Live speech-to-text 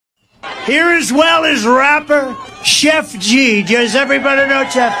Here as well as rapper Chef G. Does everybody know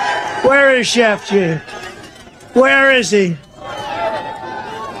Chef? Where is Chef G? Where is he?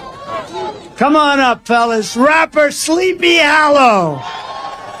 Come on up, fellas. Rapper Sleepy Hollow.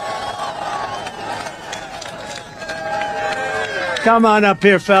 Come on up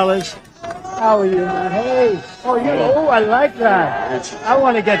here, fellas. How are you, man? Hey. Oh, you. Oh, I like that. I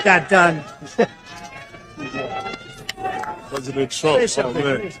want to get that done. President Trump. Oh,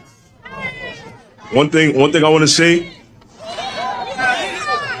 man. One thing I want to say.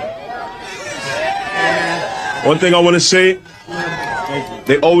 One thing I want to say.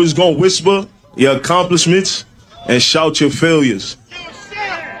 They always gonna whisper your accomplishments and shout your failures.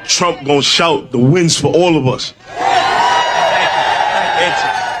 Trump gonna shout the wins for all of us.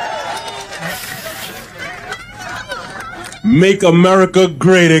 Make America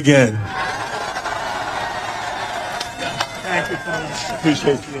great again. Thank you, fellas.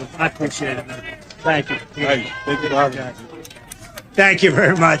 Appreciate you. I appreciate it, man. Thank you. Thank you for having me. Thank you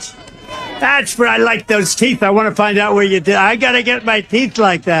very much. That's where I like those teeth. I want to find out where you did. I got to get my teeth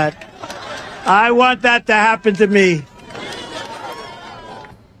like that. I want that to happen to me.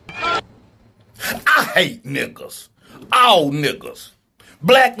 I hate niggas. All niggas.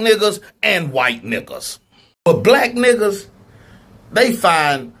 Black niggas and white niggas. But black niggas, they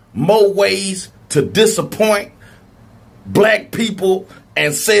find more ways to disappoint black people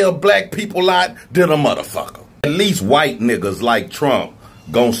and sell black people out than a motherfucker. At least white niggas like Trump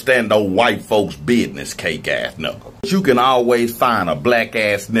gonna stand on white folks' business, cake ass nigga. You can always find a black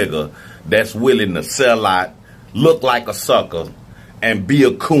ass nigga that's willing to sell out, look like a sucker, and be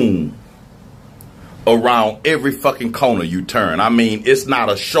a coon around every fucking corner you turn. I mean, it's not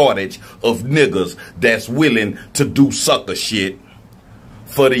a shortage of niggas that's willing to do sucker shit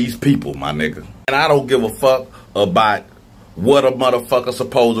for these people, my nigga. And I don't give a fuck about what a motherfucker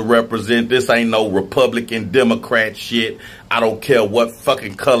supposed to represent. This ain't no Republican, Democrat shit. I don't care what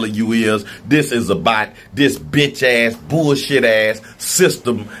fucking color you is. This is about this bitch ass, bullshit ass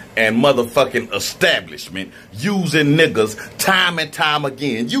system and motherfucking establishment using niggas time and time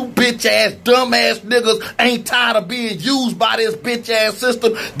again. You bitch ass, dumb ass niggas ain't tired of being used by this bitch ass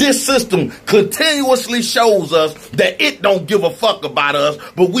system. This system continuously shows us that it don't give a fuck about us,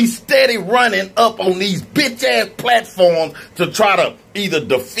 but we steady running up on these bitch ass platforms to try to either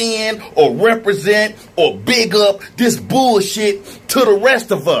defend or represent or big up this bullshit to the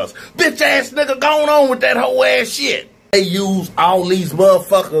rest of us. Bitch ass nigga going on with that whole ass shit. They use all these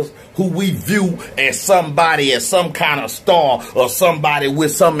motherfuckers who we view as somebody, as some kind of star or somebody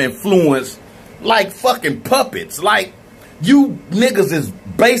with some influence like fucking puppets. Like, you niggas is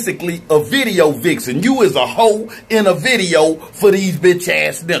basically a video vixen. You is a hoe in a video for these bitch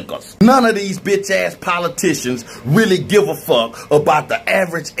ass niggas. None of these bitch ass politicians really give a fuck about the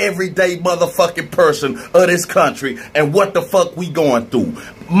average everyday motherfucking person of this country and what the fuck we going through.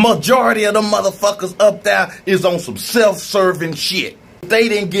 Majority of the motherfuckers up there is on some self-serving shit. They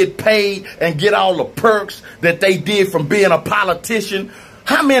didn't get paid and get all the perks that they did from being a politician.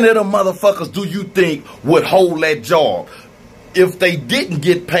 How many of them motherfuckers do you think would hold that job? If they didn't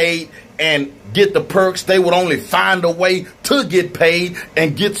get paid and get the perks, they would only find a way to get paid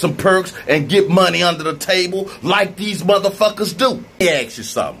and get some perks and get money under the table like these motherfuckers do. Let me ask you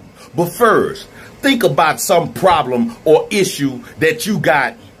something. But first, think about some problem or issue that you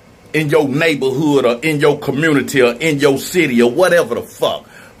got in your neighborhood or in your community or in your city or whatever the fuck.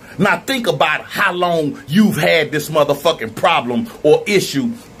 Now think about how long you've had this motherfucking problem or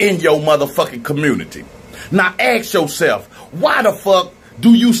issue in your motherfucking community. Now ask yourself, why the fuck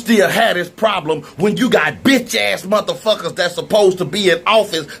do you still have this problem when you got bitch ass motherfuckers that's supposed to be in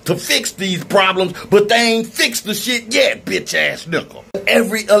office to fix these problems, but they ain't fixed the shit yet, bitch ass nigga?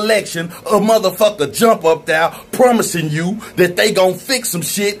 Every election, a motherfucker jump up there promising you that they gonna fix some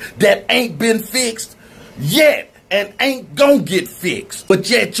shit that ain't been fixed yet and ain't gonna get fixed. But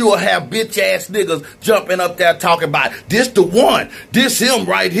yet you'll have bitch ass niggas jumping up there talking about this the one, this him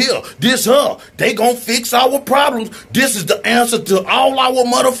right here, this her. They gonna fix our problems. This is the answer to all our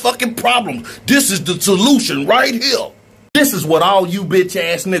motherfucking problems. This is the solution right here. This is what all you bitch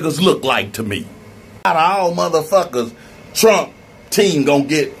ass niggas look like to me. Out of all motherfuckers, Trump team gonna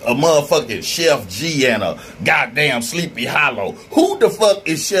get a motherfucking Chef G and a goddamn Sleepy Hollow. Who the fuck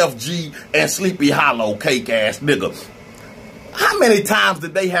is Chef G and Sleepy Hollow, cake ass nigga? How many times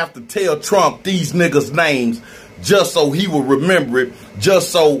did they have to tell Trump these niggas' names just so he would remember it, just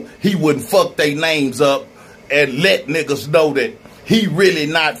so he wouldn't fuck their names up and let niggas know that he really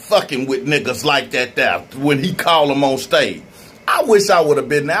not fucking with niggas like that there when he called them on stage? I wish I would have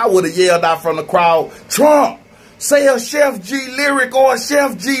been there. I would have yelled out from the crowd, Trump, say a Chef G lyric or a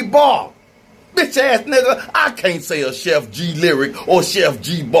Chef G bar. Bitch ass nigga, I can't say a Chef G lyric or Chef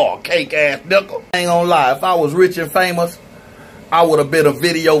G bar, cake ass nigga. I ain't gonna lie, if I was rich and famous, I would have been a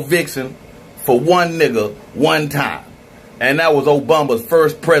video vixen for one nigga one time. And that was Obama's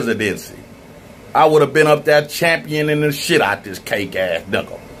first presidency. I would have been up there championing the shit out this cake ass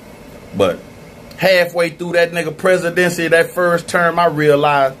nigga. But halfway through that nigga presidency, that first term, I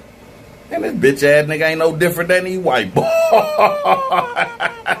realized, man, this bitch ass nigga ain't no different than these white boy.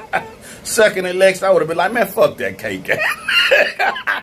 Second election, I would have been like, man, fuck that cake ass.